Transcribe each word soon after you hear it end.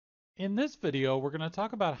In this video, we're going to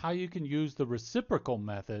talk about how you can use the reciprocal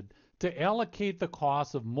method to allocate the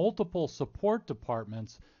costs of multiple support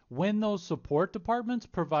departments when those support departments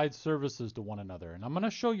provide services to one another. And I'm going to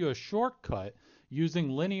show you a shortcut using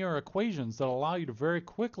linear equations that allow you to very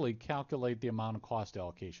quickly calculate the amount of cost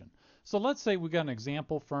allocation. So let's say we got an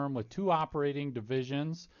example firm with 2 operating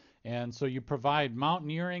divisions, and so you provide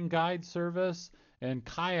mountaineering guide service and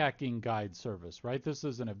kayaking guide service, right? This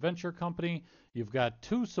is an adventure company. You've got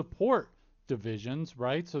 2 support divisions,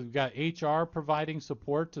 right? So you've got HR providing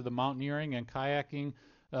support to the mountaineering and kayaking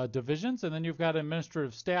divisions, and then you've got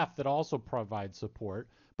administrative staff that also provide support.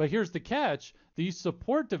 But here's the catch. These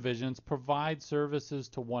support divisions provide services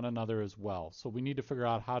to one another as well. So we need to figure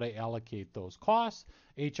out how to allocate those costs.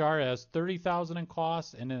 HR has $30,000 in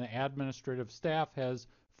costs, and then administrative staff has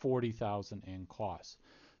 $40,000 in costs.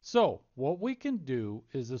 So what we can do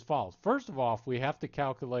is as follows. First of all, we have to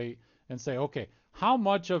calculate and say, okay, how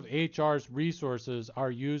much of HR's resources are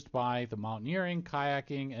used by the mountaineering,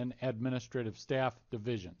 kayaking, and administrative staff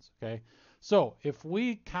divisions, okay? So if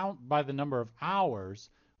we count by the number of hours,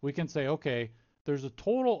 we can say, okay, there's a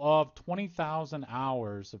total of 20,000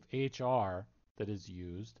 hours of HR that is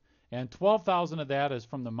used, and 12,000 of that is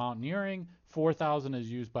from the mountaineering, 4,000 is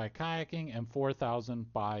used by kayaking, and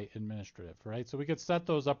 4,000 by administrative, right? So we could set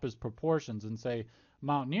those up as proportions and say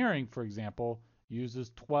mountaineering, for example,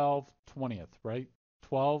 uses 12/20th, right?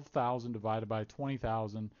 12,000 divided by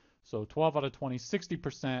 20,000, so 12 out of 20,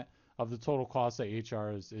 60% of the total cost of HR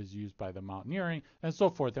is used by the mountaineering, and so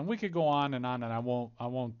forth. And we could go on, and I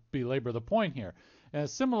won't belabor the point here. And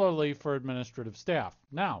similarly for administrative staff.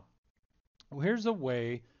 Now, here's a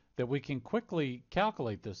way that we can quickly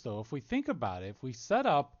calculate this, though. If we think about it, if we set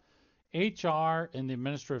up HR and the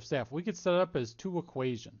administrative staff, we could set it up as 2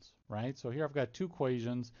 equations, right? So here I've got 2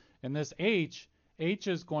 equations, and this H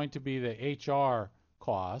is going to be the HR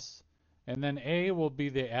costs, and then A will be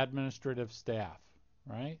the administrative staff,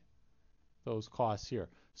 right? Those costs here.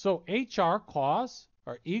 So HR costs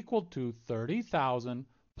are equal to 30,000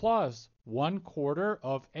 plus 1/4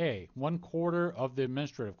 of A, 1/4 of the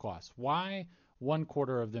administrative costs. Why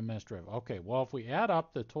 1/4 of the administrative? Okay, well, if we add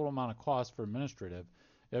up the total amount of costs for administrative,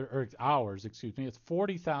 or hours, excuse me, it's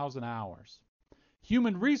 40,000 hours.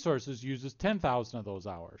 Human resources uses 10,000 of those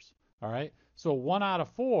hours, all right? So 1 out of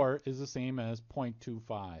 4 is the same as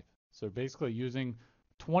 0.25. So basically using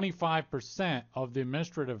 25% of the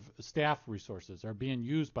administrative staff resources are being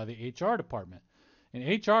used by the HR department. And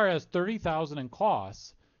HR has 30,000 in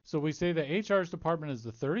costs, so we say the HR's department is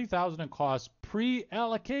the 30,000 in costs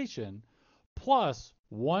pre-allocation plus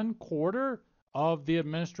 1/4 of the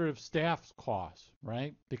administrative staff's costs,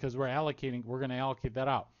 right? Because we're going to allocate that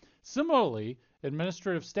out. Similarly,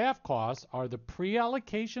 administrative staff costs are the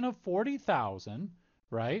pre-allocation of 40,000,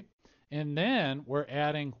 right? And then we're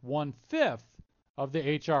adding 1/5 of the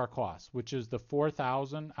HR costs, which is the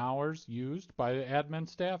 4,000 hours used by the admin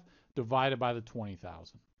staff divided by the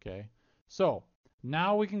 20,000, okay? So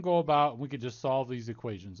now we can go about, we could just solve these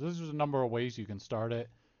equations. There's a number of ways you can start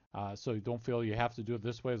it, so you don't feel you have to do it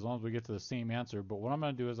this way as long as we get to the same answer. But what I'm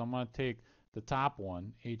going to do is I'm going to take the top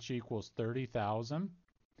one, H equals 30,000,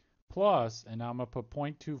 plus, and now I'm going to put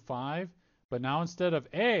 0.25, but now instead of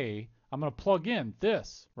A, I'm going to plug in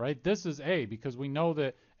this, right? This is A because we know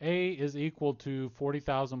that A is equal to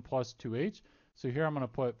 40,000 plus 2H. So here I'm going to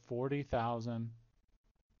put 40,000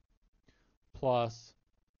 plus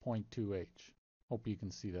 0.2H. Hope you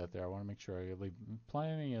can see that there. I want to make sure I leave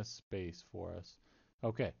plenty of space for us.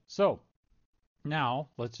 Okay, so now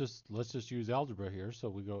let's just use algebra here. So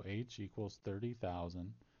we go H equals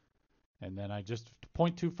 30,000, and then I just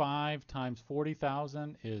 0.25 times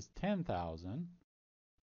 40,000 is 10,000.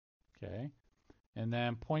 Okay, and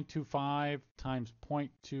then 0.25 times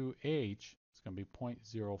 0.2H is going to be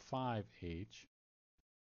 0.05H.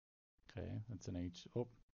 Okay, that's an H. Oh,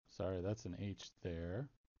 sorry, that's an H there.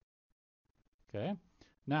 Okay,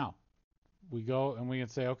 now we go and we can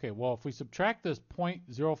say, okay, well, if we subtract this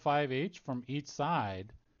 0.05H from each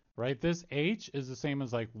side, right, this H is the same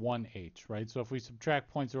as like 1H, right? So if we subtract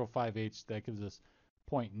 0.05H, that gives us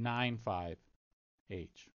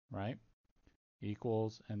 0.95H, right?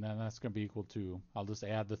 Equals, and then that's going to be equal to, I'll just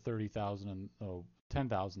add the 30,000 and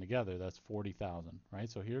 10,000 together, that's 40,000, right?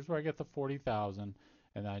 So here's where I get the 40,000,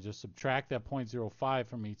 and then I just subtract that 0.05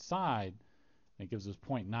 from each side, and it gives us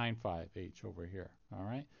 0.95H over here, all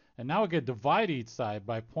right? And now we could divide each side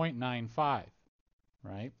by 0.95,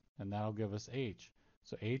 right? And that'll give us H.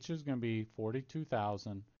 So H is going to be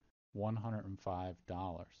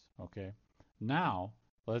 $42,105, okay? Now,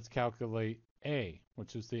 let's calculate A,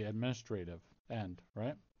 which is the administrative end,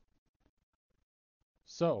 right?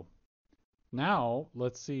 So Now,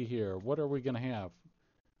 let's see here. What are we going to have?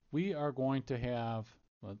 We are going to have,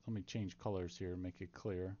 let me change colors here, make it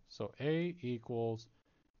clear. So A equals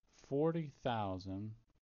 40,000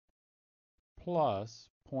 plus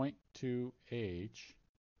 0.2H,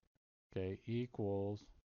 okay, equals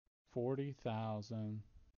 40,000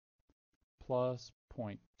 plus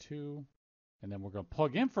 0.2, and then we're going to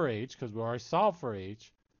plug in for H because we already solved for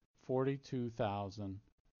H,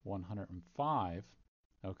 42,105,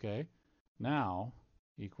 okay, now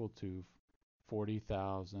equal to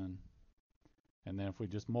 40,000, and then if we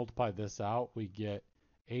just multiply this out, we get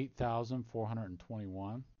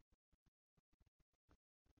 8,421,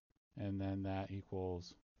 and then that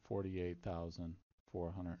equals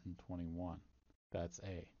 48,421. That's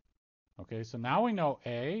A. Okay, so now we know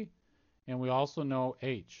A, and we also know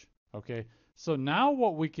H. Okay, so now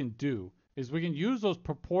what we can do is we can use those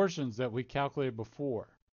proportions that we calculated before,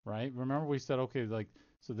 right? Remember we said, okay, like,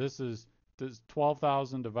 so this is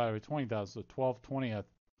 12,000 divided by 20,000, so 12/20th.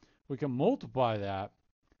 We can multiply that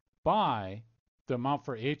by the amount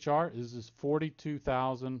for HR is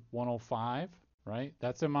 42,105, right?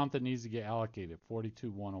 That's the amount that needs to get allocated,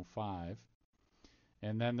 42,105.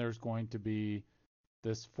 And then there's going to be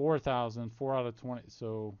this 4,000, 4 out of 20.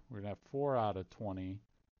 So we're going to have 4 out of 20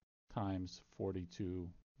 times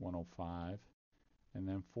 42,105. And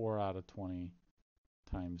then 4 out of 20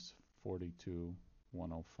 times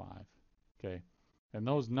 42,105. Okay. And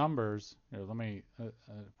those numbers, here, let me,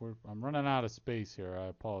 I'm running out of space here. I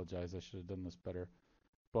apologize. I should have done this better.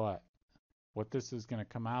 But what this is going to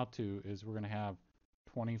come out to is we're going to have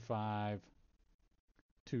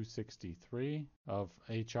 25,263 of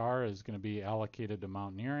HR is going to be allocated to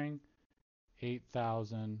mountaineering.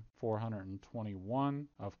 8,421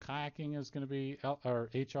 of kayaking is going to be, or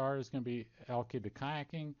HR is going to be allocated to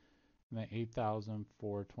kayaking. And then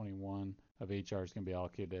 8,421 of HR is going to be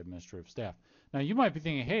allocated to administrative staff. Now you might be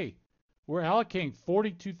thinking, hey, we're allocating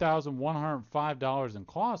 $42,105 in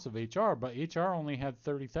costs of HR, but HR only had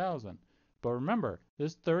 30,000. But remember,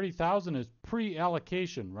 this 30,000 is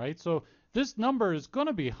pre-allocation, right? So this number is going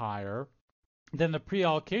to be higher than the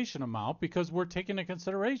pre-allocation amount because we're taking into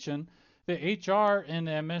consideration the HR and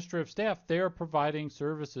the administrative staff, they are providing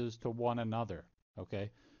services to one another,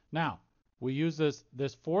 okay? Now, we use this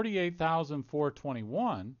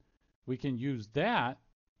 48,421, we can use that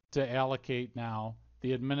to allocate now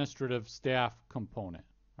the administrative staff component,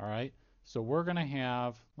 all right? So we're going to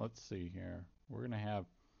have, let's see here, we're going to have,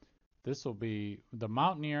 this will be, the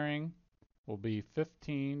mountaineering will be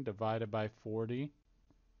 15 divided by 40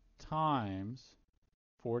 times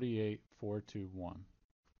 48,421.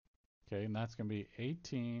 Okay, and that's going to be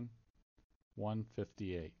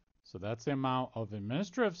 18,158. So that's the amount of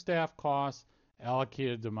administrative staff costs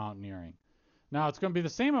allocated to mountaineering. Now it's going to be the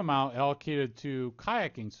same amount allocated to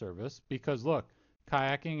kayaking service because look,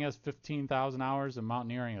 kayaking has 15,000 hours and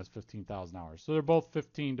mountaineering has 15,000 hours. So they're both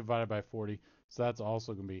 15 divided by 40. So that's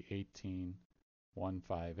also going to be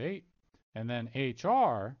 18,158. And then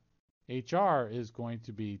HR is going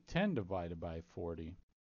to be 10 divided by 40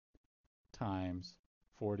 times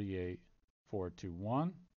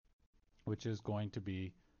 48,421, which is going to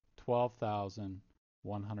be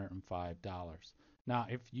 $12,105. Now,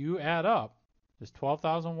 if you add up this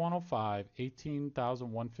 12,105,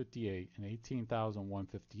 18,158, and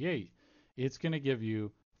 18,158, it's going to give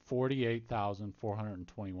you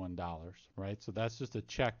 $48,421, right? So that's just a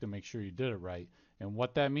check to make sure you did it right. And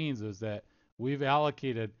what that means is that we've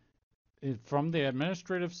allocated from the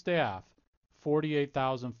administrative staff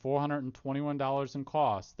 $48,421 in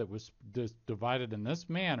costs that was divided in this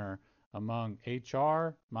manner among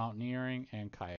HR, mountaineering, and kayak.